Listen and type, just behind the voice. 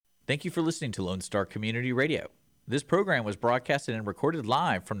Thank you for listening to Lone Star Community Radio. This program was broadcasted and recorded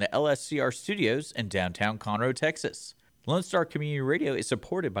live from the LSCR studios in downtown Conroe, Texas. Lone Star Community Radio is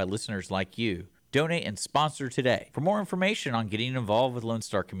supported by listeners like you. Donate and sponsor today. For more information on getting involved with Lone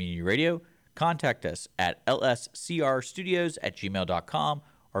Star Community Radio, contact us at lscrstudios@gmail.com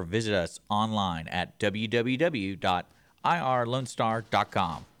or visit us online at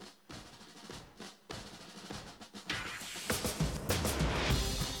www.irlonestar.com.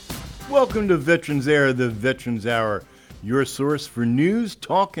 Welcome to Veterans Era, the Veterans Hour, your source for news,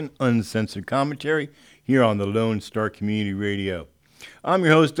 talk, and uncensored commentary here on the Lone Star Community Radio. I'm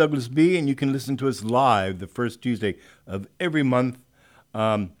your host, Douglas B., and you can listen to us live the first Tuesday of every month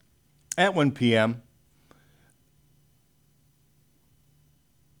at 1 p.m.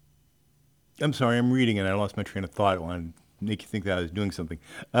 I'm sorry, I'm reading and I lost my train of thought. I wanted to make you think that I was doing something.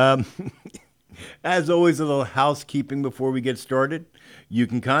 As always, a little housekeeping before we get started. You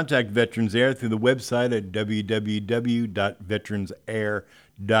can contact Veterans Air through the website at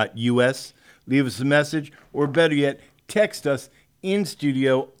www.veteransair.us. Leave us a message, or better yet, text us in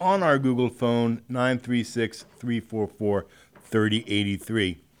studio on our Google phone,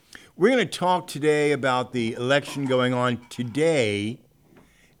 936-344-3083. We're going to talk today about the election going on today,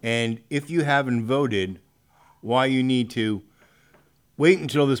 and if you haven't voted, why you need to wait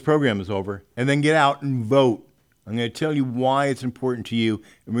until this program is over and then get out and vote. I'm going to tell you why it's important to you,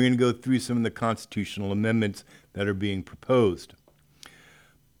 and we're going to go through some of the constitutional amendments that are being proposed.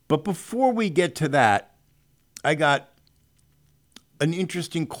 But before we get to that, I got an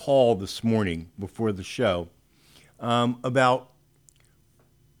interesting call this morning before the show about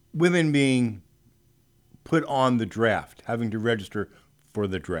women being put on the draft, having to register for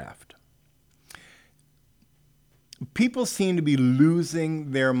the draft. People seem to be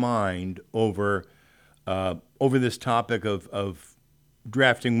losing their mind over this topic of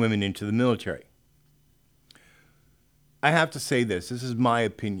drafting women into the military. I have to say this is my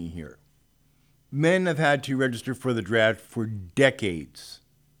opinion here. Men have had to register for the draft for decades.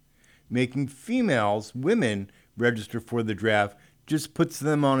 Making women register for the draft just puts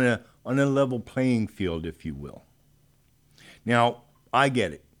them on a level playing field, if you will. Now, I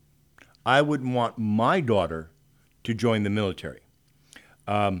get it. I wouldn't want my daughter to join the military.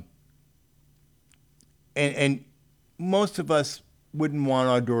 And most of us wouldn't want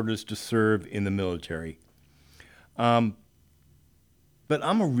our daughters to serve in the military. But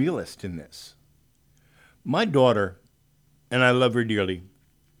I'm a realist in this. My daughter, and I love her dearly,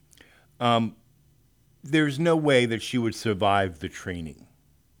 there's no way that she would survive the training.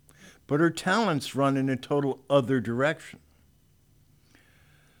 But her talents run in a total other direction.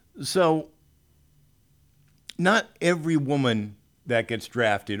 So, not every woman that gets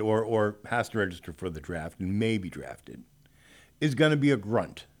drafted or has to register for the draft and may be drafted is going to be a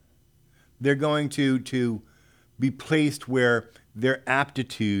grunt. They're going to be placed where their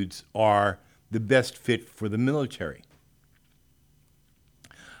aptitudes are the best fit for the military.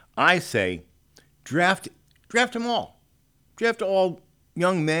 I say draft them all. Draft all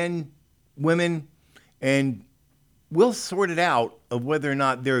young men, women, and we'll sort it out of whether or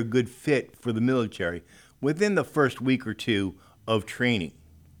not they're a good fit for the military within the first week or two of training.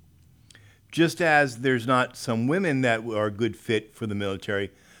 Just as there's not some women that are a good fit for the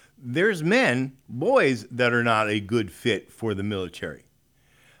military, there's boys that are not a good fit for the military.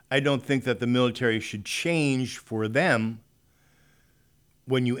 I don't think that the military should change for them.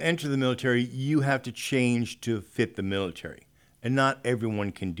 When you enter the military, you have to change to fit the military, and not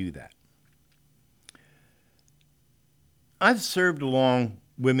everyone can do that. I've served along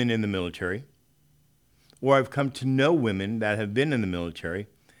women in the military, or I've come to know women that have been in the military,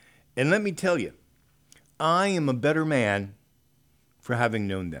 and let me tell you, I am a better man for having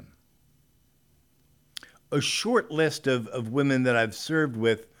known them. A short list of women that I've served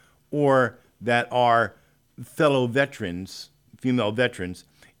with or that are fellow veterans, female veterans,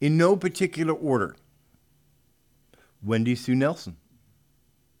 in no particular order. Wendy Sue Nelson,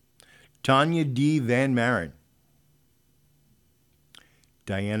 Tanya D. Van Maren,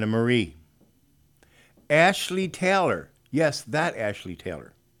 Diana Marie, Ashley Taylor, yes, that Ashley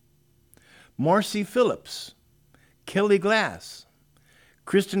Taylor, Marcy Phillips, Kelly Glass,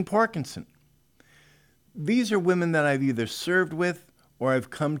 Kristen Parkinson. These are women that I've either served with or I've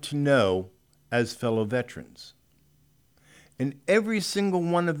come to know as fellow veterans. And every single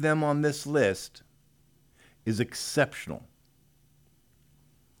one of them on this list is exceptional.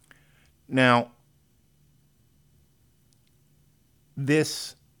 Now,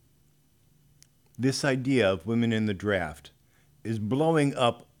 this idea of women in the draft is blowing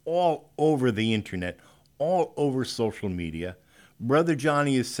up all over the internet, all over social media, Brother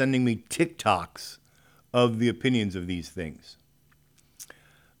Johnny is sending me TikToks of the opinions of these things.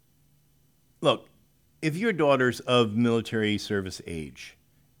 Look, if your daughter's of military service age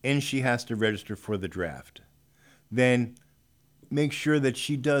and she has to register for the draft, then make sure that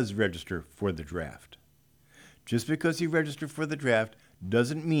she does register for the draft. Just because you register for the draft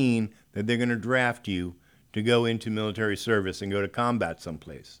doesn't mean that they're going to draft you to go into military service and go to combat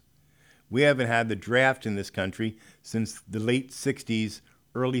someplace. We haven't had the draft in this country since the late 60s,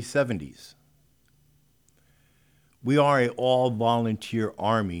 early 70s. We are an all-volunteer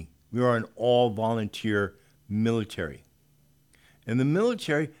army. We are an all-volunteer military. And the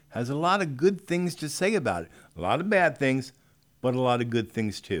military has a lot of good things to say about it. A lot of bad things, but a lot of good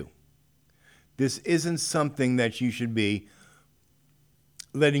things too. This isn't something that you should be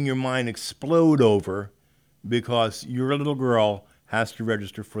letting your mind explode over because your little girl has to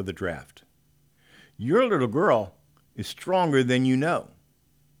register for the draft. Your little girl is stronger than you know.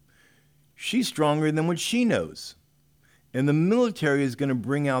 She's stronger than what she knows. And the military is going to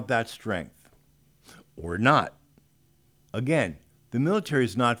bring out that strength. Or not. Again, the military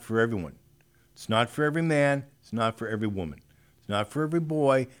is not for everyone. It's not for every man. It's not for every woman. It's not for every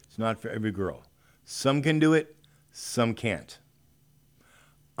boy. It's not for every girl. Some can do it. Some can't.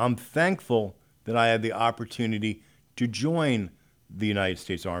 I'm thankful that I had the opportunity to join the United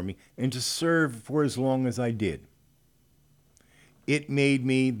States Army and to serve for as long as I did. It made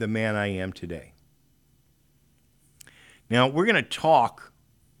me the man I am today. Now, we're going to talk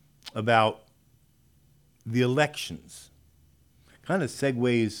about the elections. Kind of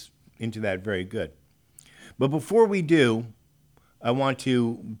segues into that very good. But before we do, I want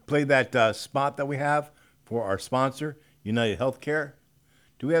to play that spot that we have for our sponsor, United Healthcare.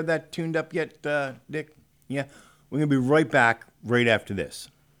 Do we have that tuned up yet, Dick? Yeah. We're going to be right back right after this.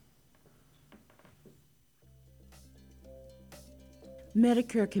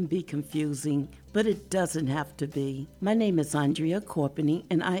 Medicare can be confusing, but it doesn't have to be. My name is Andrea Corpany,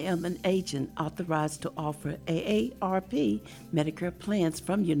 and I am an agent authorized to offer AARP Medicare plans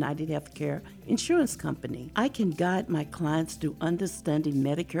from United Healthcare Insurance Company. I can guide my clients through understanding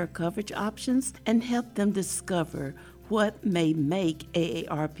Medicare coverage options and help them discover what may make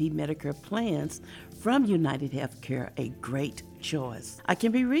AARP Medicare plans from United Healthcare a great choice. I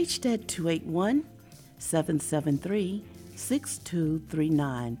can be reached at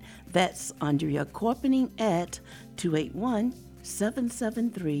 281-773-6239. That's Andrea Corpening at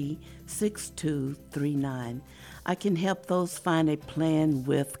 281-773-6239. I can help those find a plan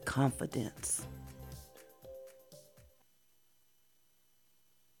with confidence.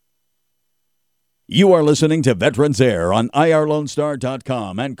 You are listening to Veterans Air on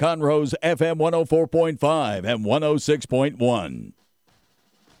IRLoneStar.com and Conroe's FM 104.5 and 106.1.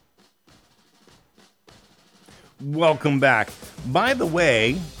 Welcome back. By the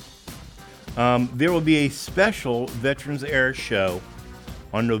way, there will be a special Veterans Air show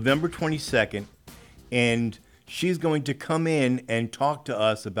on November 22nd, and she's going to come in and talk to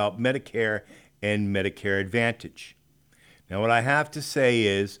us about Medicare and Medicare Advantage. Now, what I have to say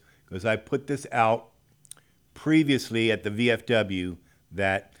is, because I put this out previously at the VFW,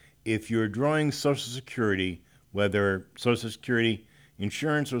 that if you're drawing Social Security, whether Social Security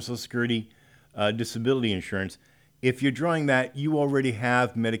insurance or Social Security disability insurance, if you're drawing that, you already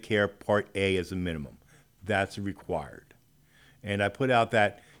have Medicare Part A as a minimum. That's required. And I put out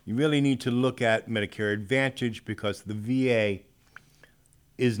that you really need to look at Medicare Advantage because the VA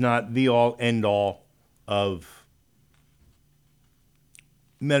is not the all end all of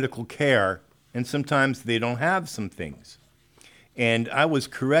medical care, and sometimes they don't have some things. And I was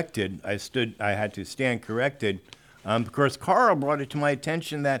corrected. I had to stand corrected because Carl brought it to my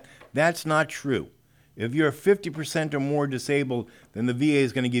attention that that's not true. If you're 50% or more disabled, then the VA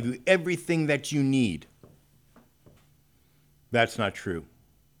is going to give you everything that you need. That's not true.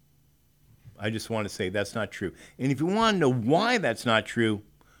 I just want to say that's not true. And if you want to know why that's not true,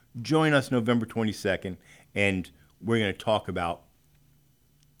 join us November 22nd, and we're going to talk about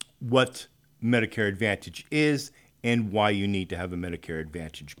what Medicare Advantage is and why you need to have a Medicare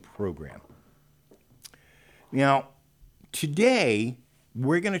Advantage program. Now, today,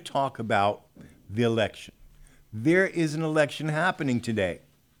 we're going to talk about the election. There is an election happening today.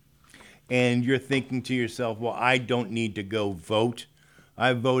 And you're thinking to yourself, well, I don't need to go vote.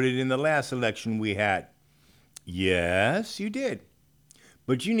 I voted in the last election we had. Yes, you did.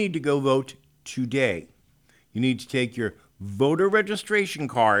 But you need to go vote today. You need to take your voter registration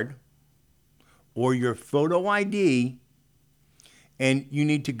card or your photo ID, and you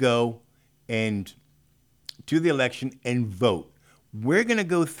need to go and to the election and vote. We're going to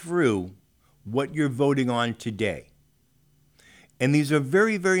go through what you're voting on today. And these are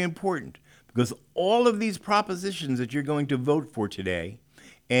very, very important because all of these propositions that you're going to vote for today,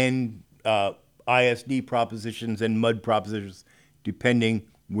 and ISD propositions and MUD propositions, depending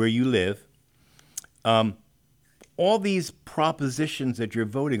where you live, all these propositions that you're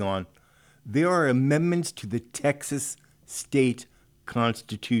voting on, they are amendments to the Texas State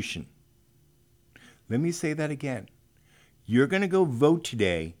Constitution. Let me say that again. You're going to go vote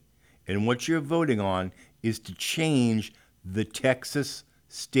today, and what you're voting on is to change the Texas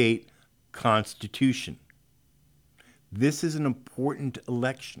State Constitution. This is an important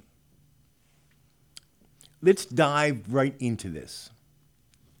election. Let's dive right into this.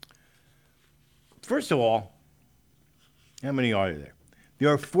 First of all, how many are there? There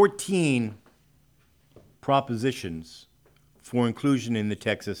are 14 propositions for inclusion in the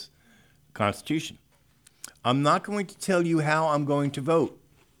Texas Constitution. I'm not going to tell you how I'm going to vote.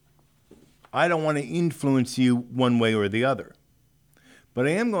 I don't want to influence you one way or the other. But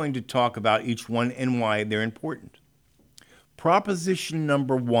I am going to talk about each one and why they're important. Proposition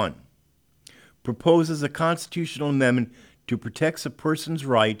number 1 proposes a constitutional amendment to protect a person's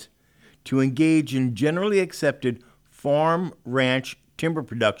right to engage in generally accepted farm, ranch, timber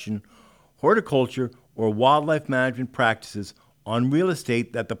production, horticulture, or wildlife management practices on real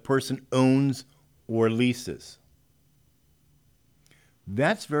estate that the person owns or leases.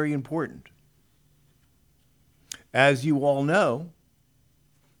 That's very important. As you all know,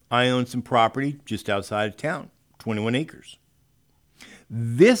 I own some property just outside of town, 21 acres.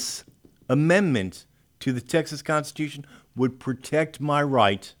 This amendment to the Texas Constitution would protect my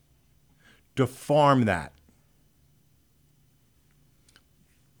right to farm that.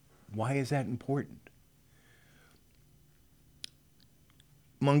 Why is that important?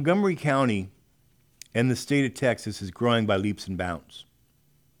 Montgomery County and the state of Texas is growing by leaps and bounds.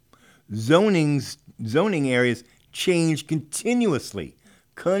 Zoning areas change continuously.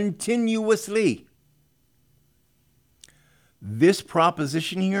 This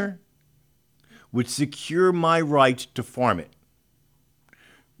proposition here would secure my right to farm it.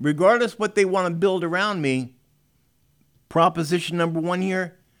 Regardless what they want to build around me, proposition number 1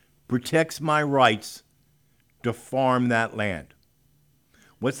 here protects my rights to farm that land.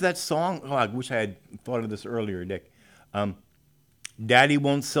 What's that song? Oh, I wish I had thought of this earlier, Dick. Daddy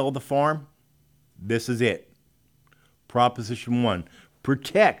won't sell the farm. This is it. Proposition 1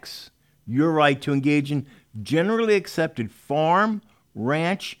 protects your right to engage in generally accepted farm,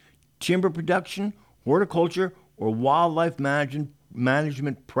 ranch, timber production, horticulture, or wildlife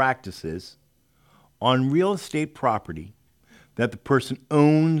management practices on real estate property that the person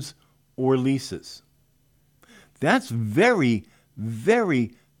owns or leases. That's very,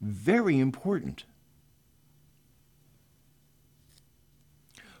 very, very important.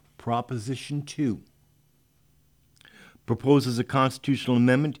 Proposition 2 proposes a constitutional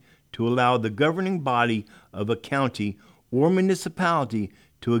amendment to allow the governing body of a county or municipality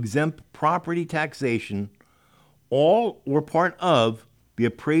to exempt property taxation, all or part of the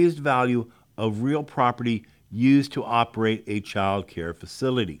appraised value of real property used to operate a child care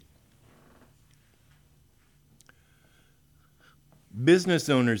facility. Business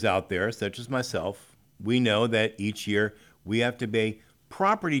owners out there, such as myself, we know that each year we have to pay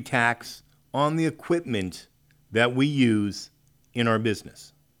property tax on the equipment that we use in our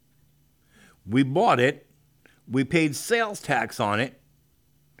business. We bought it, we paid sales tax on it,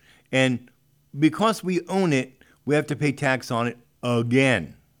 and because we own it, we have to pay tax on it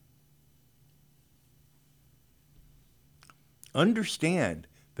again. Understand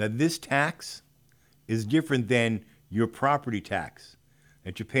that this tax is different than your property tax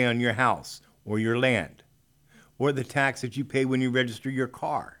that you pay on your house or your land, or the tax that you pay when you register your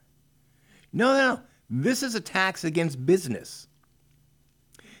car. No. This is a tax against business.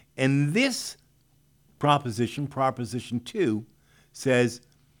 And this proposition, Proposition 2, says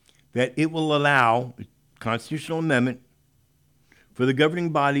that it will allow a constitutional amendment for the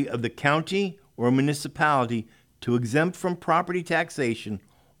governing body of the county or municipality to exempt from property taxation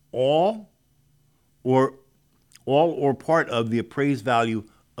all or part of the appraised value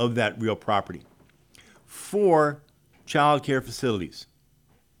of that real property for child care facilities.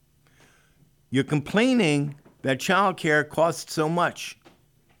 You're complaining that child care costs so much.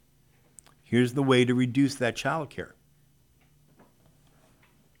 Here's the way to reduce that child care.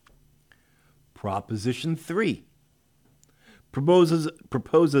 Proposition 3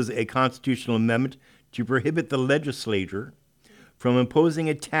 proposes a constitutional amendment to prohibit the legislature from imposing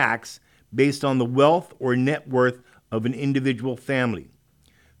a tax based on the wealth or net worth of an individual family.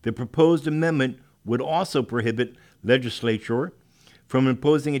 The proposed amendment would also prohibit legislature from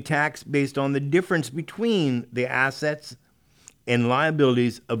imposing a tax based on the difference between the assets and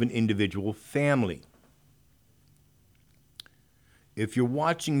liabilities of an individual family. If you're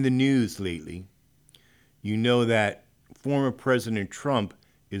watching the news lately, you know that former President Trump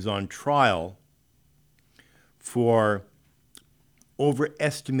is on trial for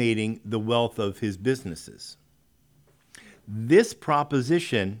overestimating the wealth of his businesses. This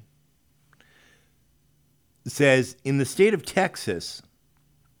proposition says in the state of Texas,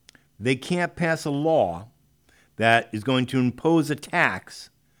 they can't pass a law that is going to impose a tax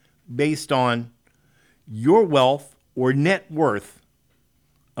based on your wealth or net worth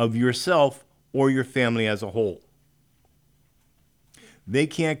of yourself or your family as a whole. They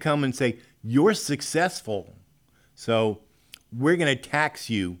can't come and say, you're successful, so we're going to tax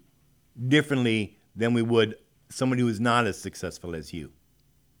you differently than we would somebody who is not as successful as you.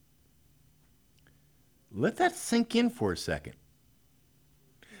 Let that sink in for a second.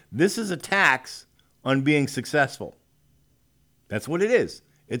 This is a tax on being successful. That's what it is.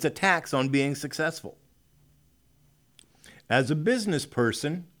 It's a tax on being successful. As a business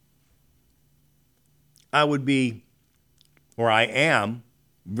person, I would be, or I am,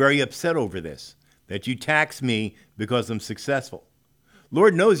 very upset over this, that you tax me because I'm successful.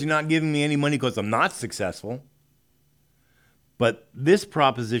 Lord knows you're not giving me any money because I'm not successful. But this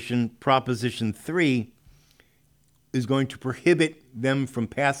proposition, Proposition 3, is going to prohibit them from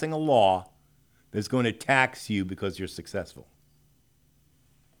passing a law that's going to tax you because you're successful.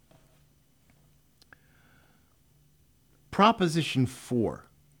 Proposition 4.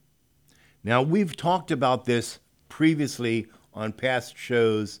 Now, we've talked about this previously on past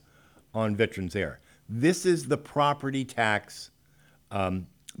shows on Veterans Air. This is the property tax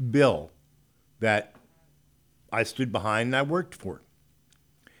bill that I stood behind and I worked for.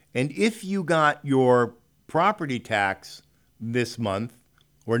 And if you got your property tax this month,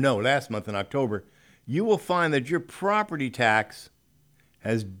 or no, last month in October, you will find that your property tax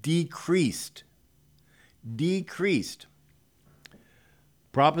has decreased.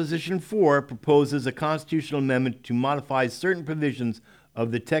 Proposition 4 proposes a constitutional amendment to modify certain provisions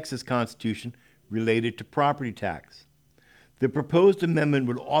of the Texas Constitution related to property tax. The proposed amendment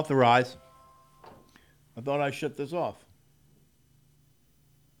would authorize... I thought I shut this off.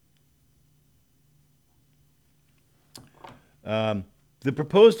 The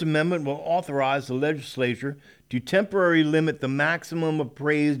proposed amendment will authorize the legislature to temporarily limit the maximum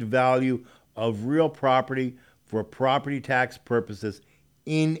appraised value of real property for property tax purposes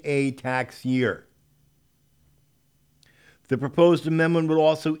in a tax year. The proposed amendment will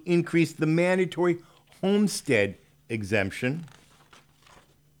also increase the mandatory homestead exemption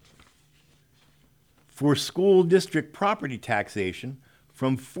for school district property taxation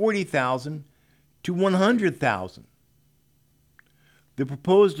from $40,000 to $100,000. The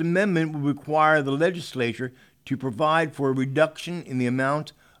proposed amendment will require the legislature to provide for a reduction in the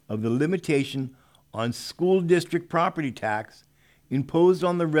amount of the limitation on school district property tax imposed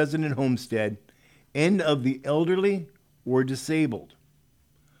on the resident homestead and of the elderly or disabled.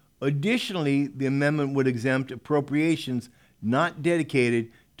 Additionally, the amendment would exempt appropriations not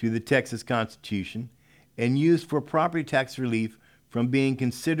dedicated to the Texas Constitution and used for property tax relief from being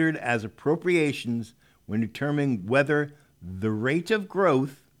considered as appropriations when determining whether the rate of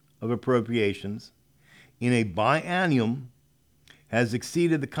growth of appropriations in a biennium has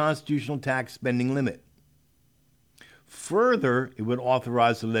exceeded the constitutional tax spending limit. Further, it would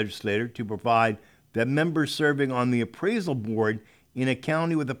authorize the legislature to provide that members serving on the appraisal board in a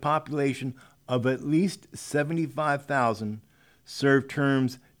county with a population of at least 75,000 serve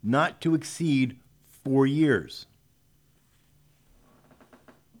terms not to exceed 4 years.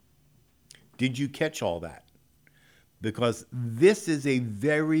 Did you catch all that? Because this is a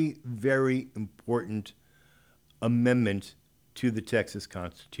very, very important amendment to the Texas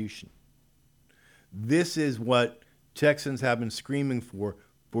Constitution. This is what Texans have been screaming for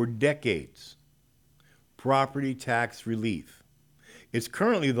decades. Property tax relief. It's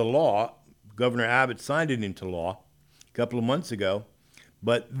currently the law. Governor Abbott signed it into law a couple of months ago,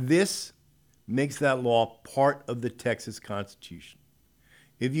 but this makes that law part of the Texas Constitution.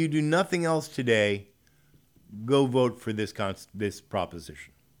 If you do nothing else today, go vote for this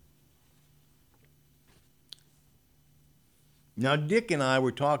proposition. Now, Dick and I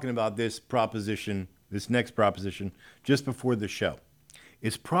were talking about this proposition, this next proposition, just before the show.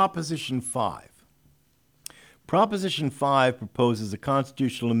 It's Proposition 5. Proposition 5 proposes a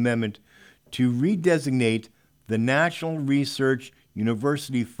constitutional amendment to redesignate the National Research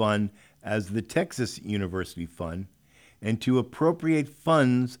University Fund as the Texas University Fund and to appropriate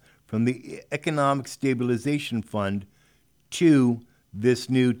funds from the Economic Stabilization Fund to this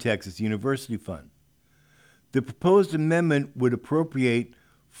new Texas University Fund. The proposed amendment would appropriate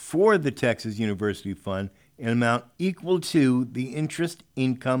for the Texas University Fund an amount equal to the interest,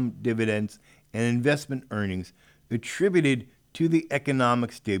 income, dividends, and investment earnings attributed to the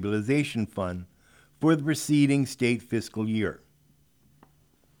Economic Stabilization Fund for the preceding state fiscal year.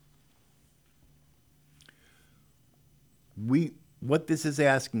 What this is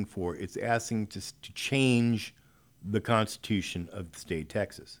asking for, it's asking to change the Constitution of the state of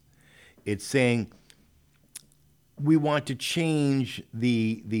Texas. It's saying we want to change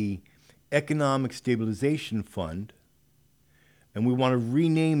the Economic Stabilization Fund, and we want to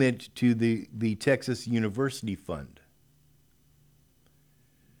rename it to the Texas University Fund.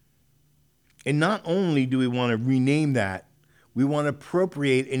 And not only do we want to rename that, we want to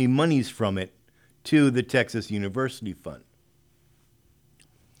appropriate any monies from it to the Texas University Fund.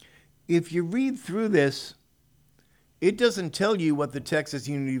 If you read through this, it doesn't tell you what the Texas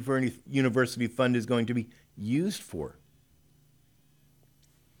University Fund is going to be used for.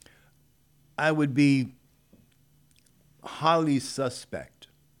 I would be highly suspect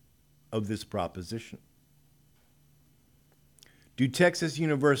of this proposition. Do Texas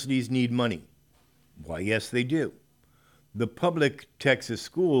universities need money? Why, yes, they do. The public Texas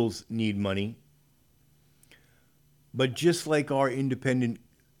schools need money, but just like our independent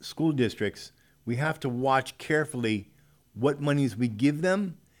school districts, we have to watch carefully what monies we give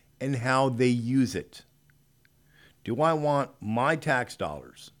them and how they use it. Do I want my tax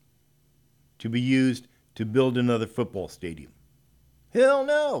dollars to be used to build another football stadium? Hell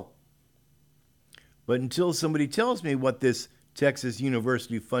no. But until somebody tells me what this Texas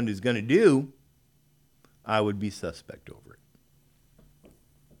University Fund is going to do, I would be suspect over it.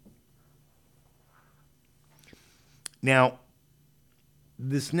 Now,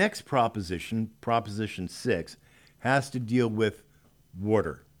 this next proposition, Proposition 6, has to deal with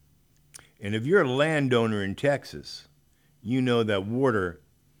water. And if you're a landowner in Texas, you know that water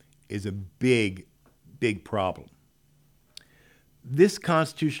is a big, big problem. This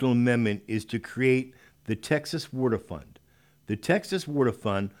constitutional amendment is to create the Texas Water Fund. The Texas Water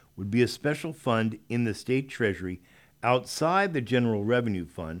Fund would be a special fund in the state treasury outside the General Revenue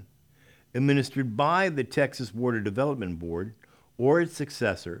Fund, administered by the Texas Water Development Board or its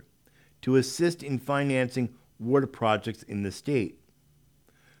successor, to assist in financing water projects in the state.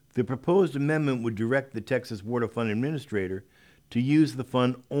 The proposed amendment would direct the Texas Water Fund administrator to use the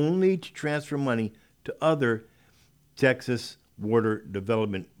fund only to transfer money to other Texas Water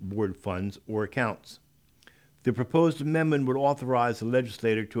Development Board funds or accounts. The proposed amendment would authorize the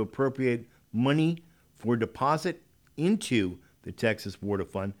legislator to appropriate money for deposit into the Texas Water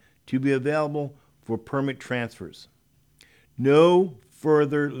Fund to be available for permit transfers. No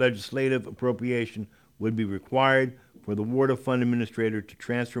further legislative appropriation would be required for the Water Fund administrator to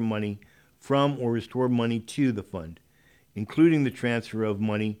transfer money from or restore money to the fund, including the transfer of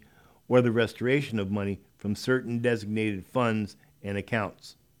money or the restoration of money from certain designated funds and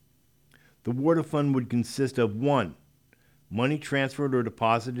accounts. The Water Fund would consist of 1, money transferred or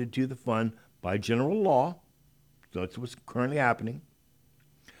deposited to the fund by general law, so that's what's currently happening,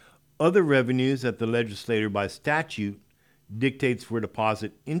 other revenues that the legislator by statute dictates for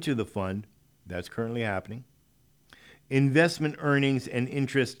deposit into the fund, that's currently happening, investment earnings and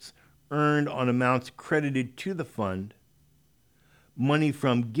interests earned on amounts credited to the fund, money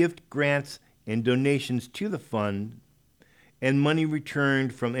from gift grants and donations to the fund, and money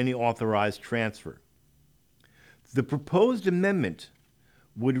returned from any authorized transfer. The proposed amendment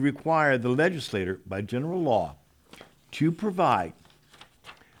would require the legislator, by general law, to provide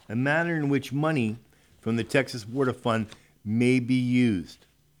a manner in which money from the Texas Water Fund may be used.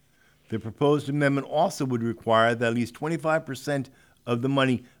 The proposed amendment also would require that at least 25% of the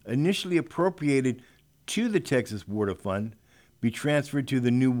money initially appropriated to the Texas Water Fund be transferred to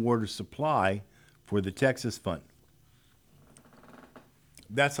the new water supply for the Texas Fund.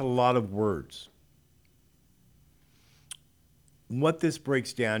 That's a lot of words. What this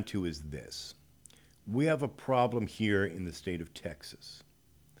breaks down to is this. We have a problem here in the state of Texas,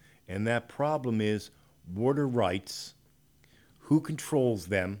 and that problem is water rights, who controls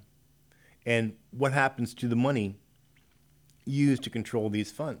them, and what happens to the money used to control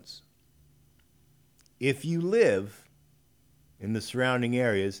these funds. If you live in the surrounding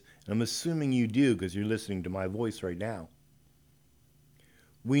areas, and I'm assuming you do because you're listening to my voice right now,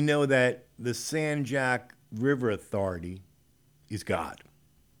 we know that the San Jac River Authority is God.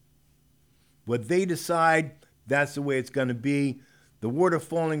 What they decide, that's the way it's going to be. The water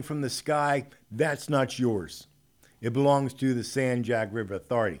falling from the sky, that's not yours. It belongs to the San Jac River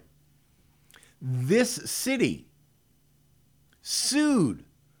Authority. This city sued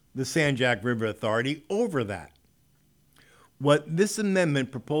the Sanjak River Authority over that. What this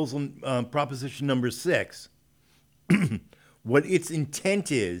amendment, proposition number 6, what its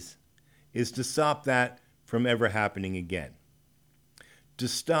intent is to stop that from ever happening again. To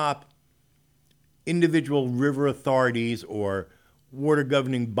stop individual river authorities or water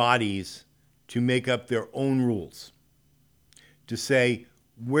governing bodies to make up their own rules. To say,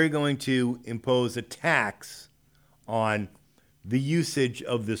 we're going to impose a tax on the usage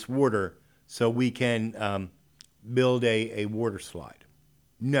of this water so we can build a water slide.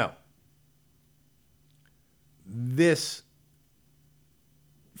 No. This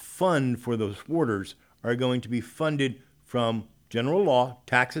fund for those waters are going to be funded from general law,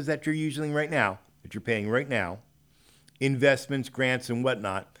 taxes that you're using right now, that you're paying right now, investments, grants, and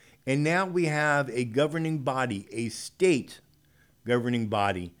whatnot. And now we have a governing body, a state governing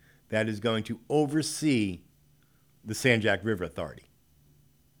body, that is going to oversee the Sanjak River Authority.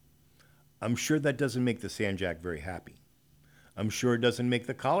 I'm sure that doesn't make the Sanjak very happy. I'm sure it doesn't make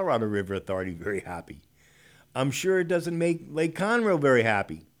the Colorado River Authority very happy. I'm sure it doesn't make Lake Conroe very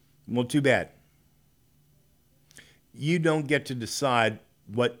happy. Well, too bad. You don't get to decide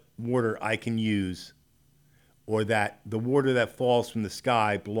what water I can use, or that the water that falls from the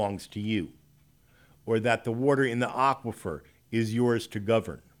sky belongs to you, or that the water in the aquifer is yours to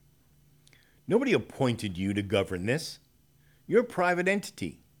govern. Nobody appointed you to govern this. You're a private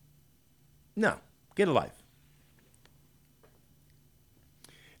entity. No, get a life.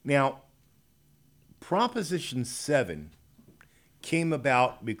 Now, Proposition 7 came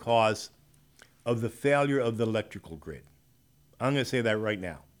about because of the failure of the electrical grid. I'm going to say that right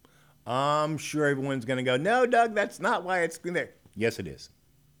now. I'm sure everyone's going to go, no, Doug, that's not why it's there. Yes, it is.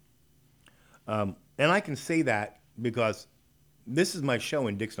 And I can say that because this is my show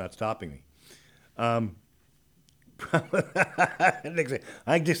and Dick's not stopping me. I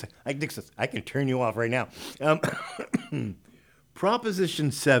can turn you off right now.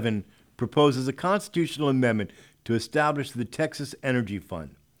 Proposition 7 proposes a constitutional amendment to establish the Texas Energy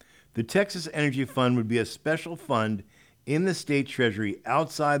Fund. The Texas Energy Fund would be a special fund in the state treasury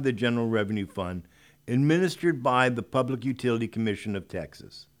outside the General Revenue Fund, administered by the Public Utility Commission of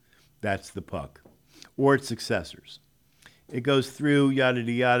Texas. That's the PUC, or its successors. It goes through yada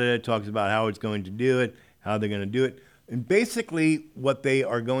yada, it talks about how it's going to do it, how they're going to do it. And basically what they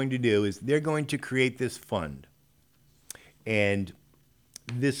are going to do is they're going to create this fund. And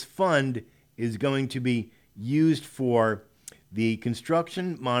this fund is going to be used for the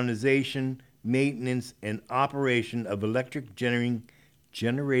construction, modernization, maintenance, and operation of electric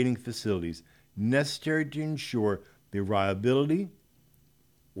generating facilities necessary to ensure the reliability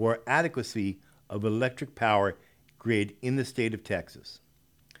or adequacy of electric power grid in the state of Texas.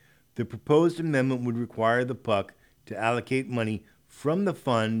 The proposed amendment would require the PUC to allocate money from the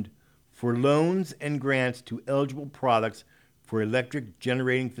fund for loans and grants to eligible products for electric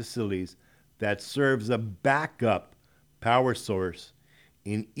generating facilities that serves a backup power source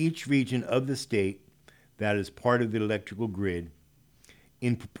in each region of the state that is part of the electrical grid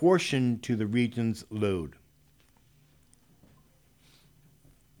in proportion to the region's load.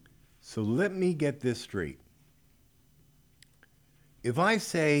 So let me get this straight. If I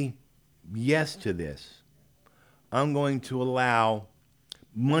say yes to this, I'm going to allow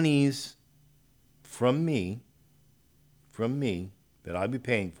monies from me that I'll be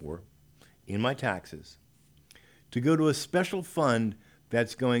paying for in my taxes to go to a special fund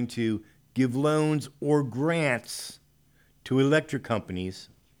that's going to give loans or grants to electric companies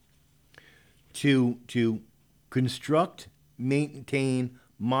to construct, maintain,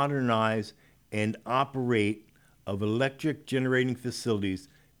 modernize, and operate of electric generating facilities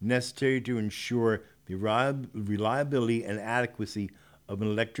necessary to ensure the reliability and adequacy of an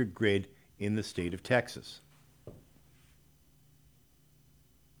electric grid in the state of Texas.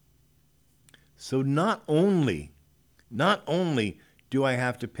 So not only do I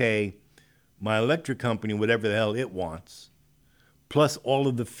have to pay my electric company whatever the hell it wants, plus all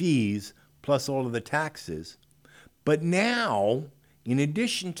of the fees, plus all of the taxes, but now, in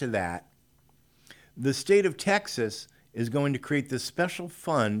addition to that, the state of Texas is going to create this special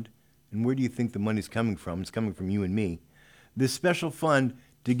fund, and where do you think the money's coming from? It's coming from you and me. This special fund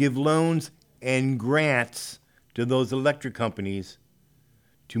to give loans and grants to those electric companies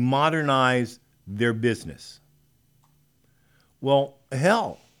to modernize their business. Well,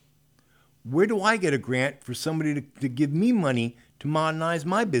 hell, where do I get a grant for somebody to give me money to modernize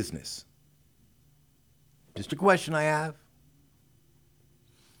my business? Just a question I have.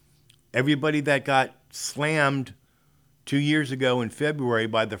 Everybody that got slammed 2 years ago in February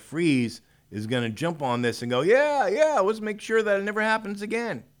by the freeze is going to jump on this and go, yeah, let's make sure that it never happens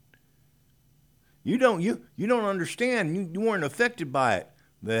again. You don't understand. You weren't affected by it.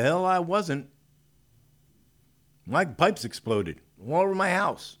 The hell I wasn't. My pipes exploded all over my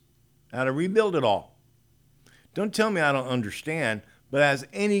house. I had to rebuild it all. Don't tell me I don't understand, but as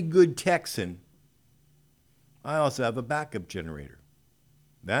any good Texan, I also have a backup generator.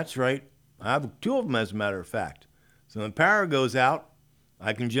 That's right. I have two of them, as a matter of fact. So when the power goes out,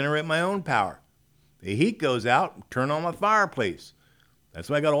 I can generate my own power. The heat goes out, turn on my fireplace. That's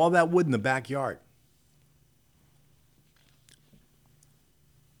why I got all that wood in the backyard.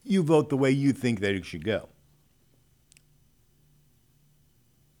 You vote the way you think that it should go.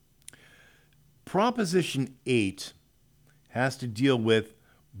 Proposition 8 has to deal with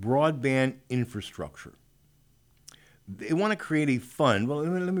broadband infrastructure. They want to create a fund. Well,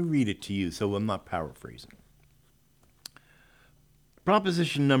 let me read it to you so I'm not paraphrasing.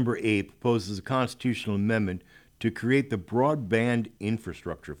 Proposition number 8 proposes a constitutional amendment to create the Broadband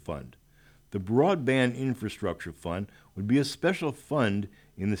Infrastructure Fund. The Broadband Infrastructure Fund would be a special fund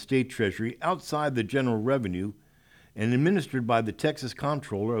in the state treasury outside the general revenue and administered by the Texas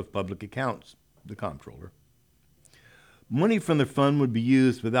Comptroller of Public Accounts, the Comptroller. Money from the fund would be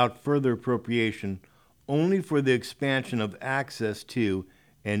used without further appropriation only for the expansion of access to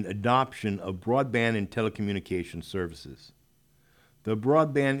and adoption of broadband and telecommunication services. The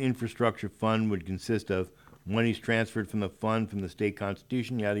Broadband Infrastructure Fund would consist of monies transferred from the fund from the state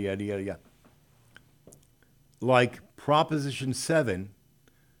constitution, yada, yada, yada, yada. Like Proposition 7,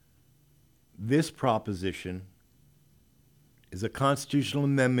 this proposition is a constitutional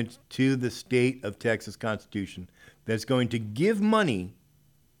amendment to the state of Texas Constitution that's going to give money,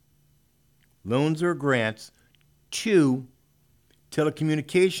 loans or grants, to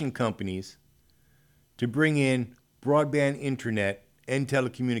telecommunication companies to bring in broadband internet and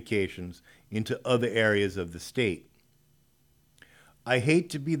telecommunications into other areas of the state. I hate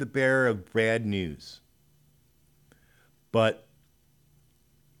to be the bearer of bad news, but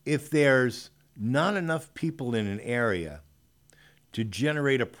if there's not enough people in an area to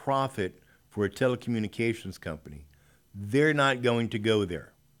generate a profit for a telecommunications company, they're not going to go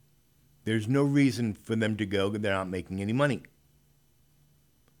there. There's no reason for them to go because they're not making any money.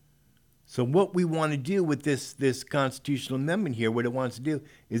 So what we want to do with this constitutional amendment here, what it wants to do,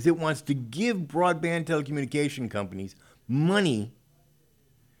 is it wants to give broadband telecommunication companies money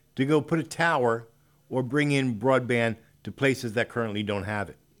to go put a tower or bring in broadband to places that currently don't have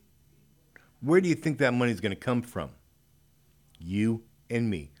it. Where do you think that money is going to come from? You and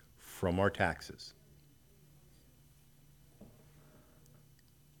me, from our taxes.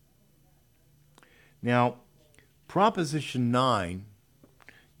 Now, Proposition 9,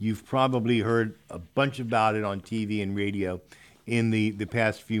 you've probably heard a bunch about it on TV and radio in the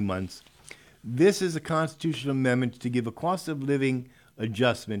past few months. This is a constitutional amendment to give a cost of living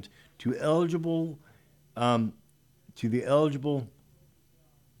adjustment to the eligible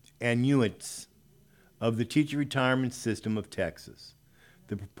annuitants of the teacher retirement system of Texas.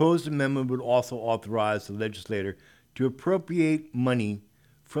 The proposed amendment would also authorize the legislator to appropriate money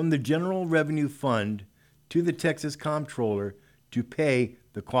from the General Revenue Fund to the Texas Comptroller to pay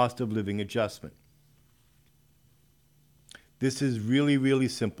the cost of living adjustment. This is really, really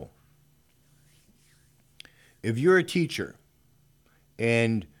simple. If you're a teacher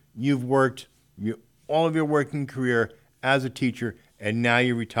and you've worked all of your working career as a teacher and now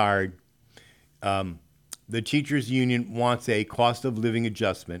you're retired, the teachers union wants a cost of living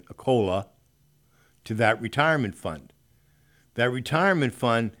adjustment, a COLA, to that retirement fund. That retirement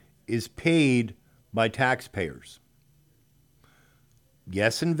fund is paid by taxpayers.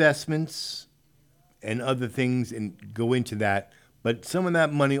 Yes, investments and other things go into that, but some of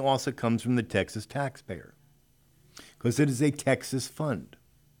that money also comes from the Texas taxpayer because it is a Texas fund.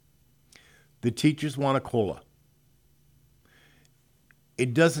 The teachers want a COLA.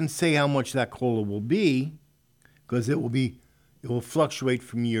 It doesn't say how much that COLA will be because it will fluctuate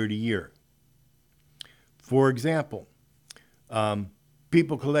from year to year. For example,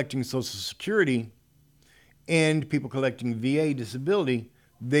 people collecting Social Security and people collecting VA disability,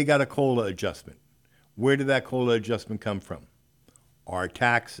 they got a COLA adjustment. Where did that COLA adjustment come from? Our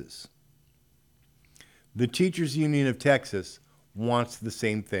taxes. The Teachers Union of Texas wants the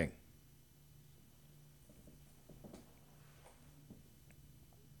same thing.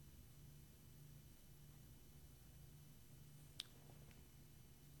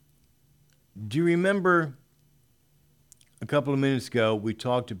 Do you remember a couple of minutes ago we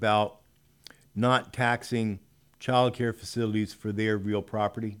talked about not taxing child care facilities for their real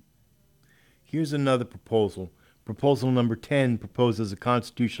property? Here's another proposal. Proposal number 10 proposes a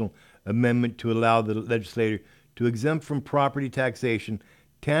constitutional amendment to allow the legislature to exempt from property taxation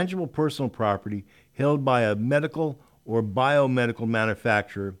tangible personal property held by a medical or biomedical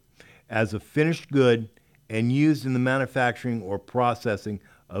manufacturer as a finished good and used in the manufacturing or processing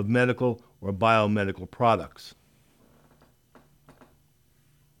of medical or biomedical products.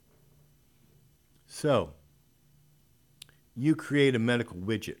 So, you create a medical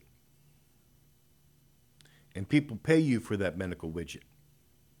widget, and people pay you for that medical widget.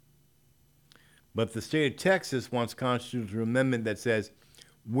 But the state of Texas wants a constitutional amendment that says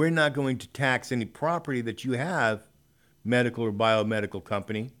we're not going to tax any property that you have, medical or biomedical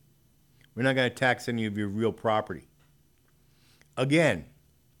company. We're not going to tax any of your real property. Again,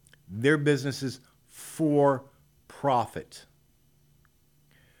 their business is for profit.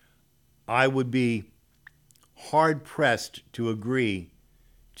 I would be hard-pressed to agree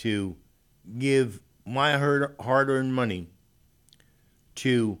to give my hard-earned money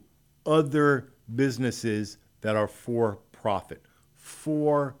to other businesses that are for profit.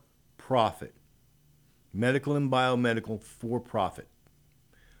 For profit. Medical and biomedical for profit.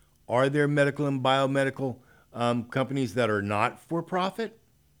 Are there medical and biomedical companies that are not for profit?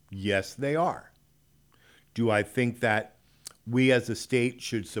 Yes, they are. Do I think that we as a state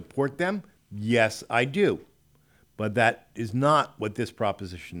should support them? Yes, I do. But that is not what this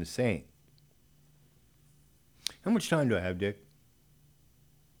proposition is saying. How much time do I have, Dick?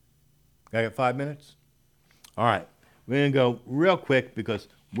 I got 5 minutes? All right. We're going to go real quick because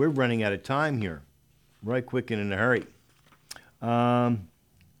we're running out of time here. Right quick and in a hurry.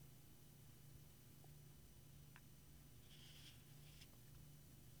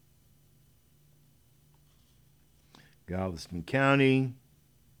 Galveston County.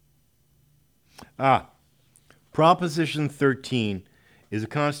 Proposition 13 is a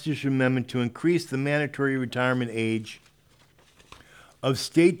constitutional amendment to increase the mandatory retirement age of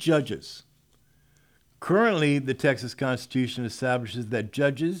state judges. Currently, the Texas Constitution establishes that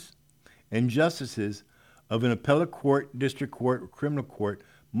judges and justices of an appellate court, district court, or criminal court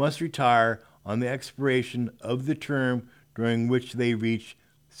must retire on the expiration of the term during which they reach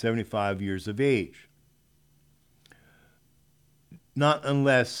 75 years of age. Not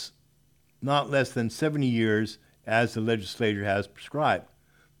less than 70 years as the legislature has prescribed.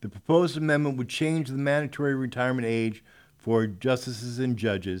 The proposed amendment would change the mandatory retirement age for justices and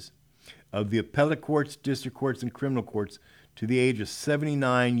judges of the appellate courts, district courts, and criminal courts to the age of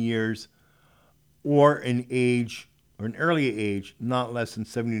 79 years or an earlier age not less than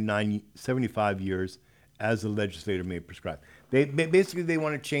 75 years as the legislator may prescribe. They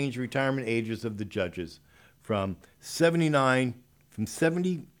want to change the retirement ages of the judges from 75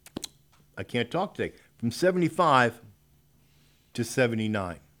 to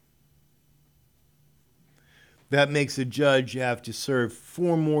 79. That makes a judge have to serve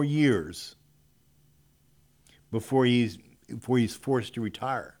 4 more years before he's forced to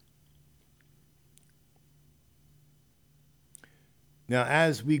retire. Now,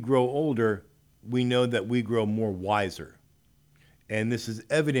 as we grow older, we know that we grow more wiser. And this is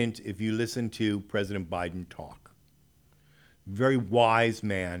evident if you listen to President Biden talk. Very wise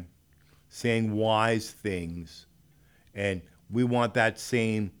man, saying wise things. And we want that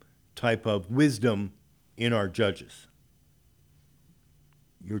same type of wisdom in our judges.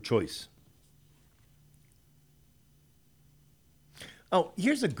 Your choice. Oh,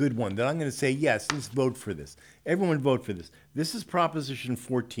 here's a good one that I'm going to say, yes, let's vote for this. Everyone vote for this. This is Proposition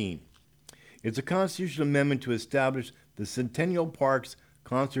 14. It's a constitutional amendment to establish the Centennial Parks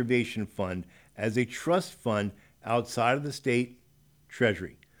Conservation Fund as a trust fund outside of the state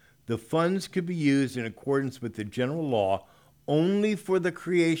treasury. The funds could be used in accordance with the general law only for the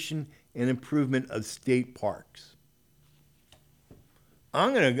creation and improvement of state parks.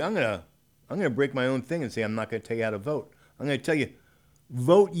 I'm gonna break my own thing and say I'm not going to tell you how to vote. I'm going to tell you,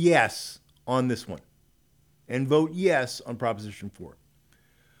 vote yes on this one, and vote yes on Proposition 4.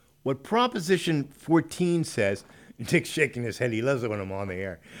 What Proposition 14 says, Dick's shaking his head. He loves it when I'm on the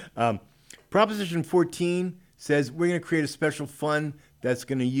air. Proposition 14 says we're going to create a special fund that's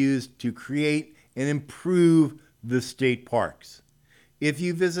going to use to create and improve the state parks. If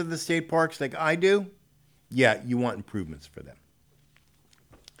you visit the state parks like I do, yeah, you want improvements for them.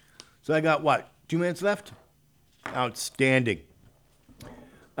 So I got, 2 minutes left? Outstanding.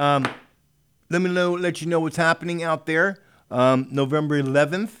 Let you know what's happening out there. November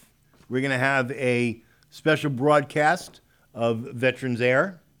 11th, we're going to have a special broadcast of Veterans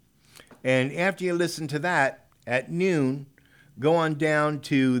Air. And after you listen to that, at noon, go on down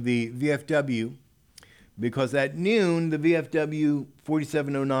to the VFW, because at noon, the VFW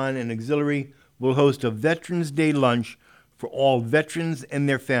 4709 and Auxiliary will host a Veterans Day lunch for all veterans and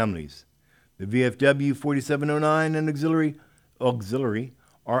their families. The VFW 4709 and Auxiliary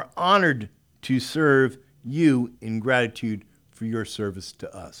are honored to serve you in gratitude for your service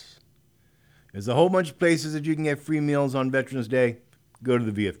to us. There's a whole bunch of places that you can get free meals on Veterans Day. Go to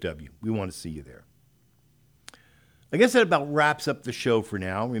the VFW. We want to see you there. I guess that about wraps up the show for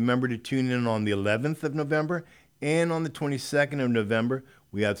now. Remember to tune in on the 11th of November and on the 22nd of November.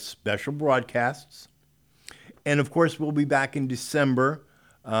 We have special broadcasts. And, of course, we'll be back in December.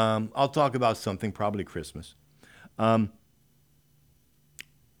 I'll talk about something, probably Christmas. So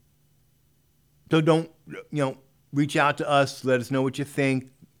don't, reach out to us. Let us know what you think.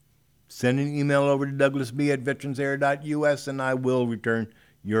 Send an email over to douglasb@veteransair.us, and I will return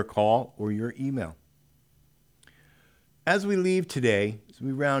your call or your email. As we leave today, as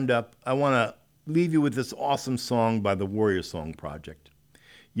we round up, I want to leave you with this awesome song by the Warrior Song Project.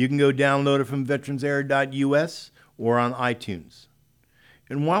 You can go download it from veteransair.us or on iTunes.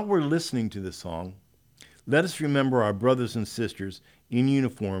 And while we're listening to this song, let us remember our brothers and sisters in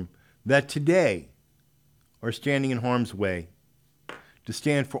uniform that today are standing in harm's way to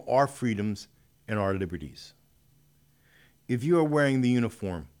stand for our freedoms and our liberties. If you are wearing the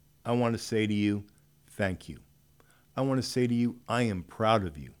uniform, I want to say to you, thank you. I want to say to you, I am proud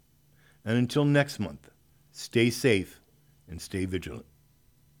of you. And until next month, stay safe and stay vigilant.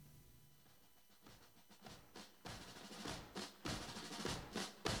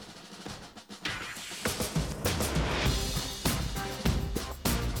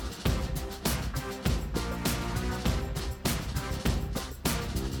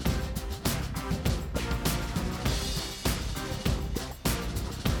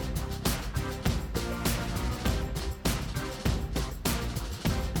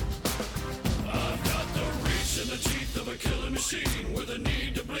 With a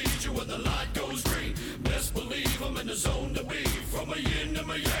need to bleed you when the light goes green. Best believe I'm in the zone to be.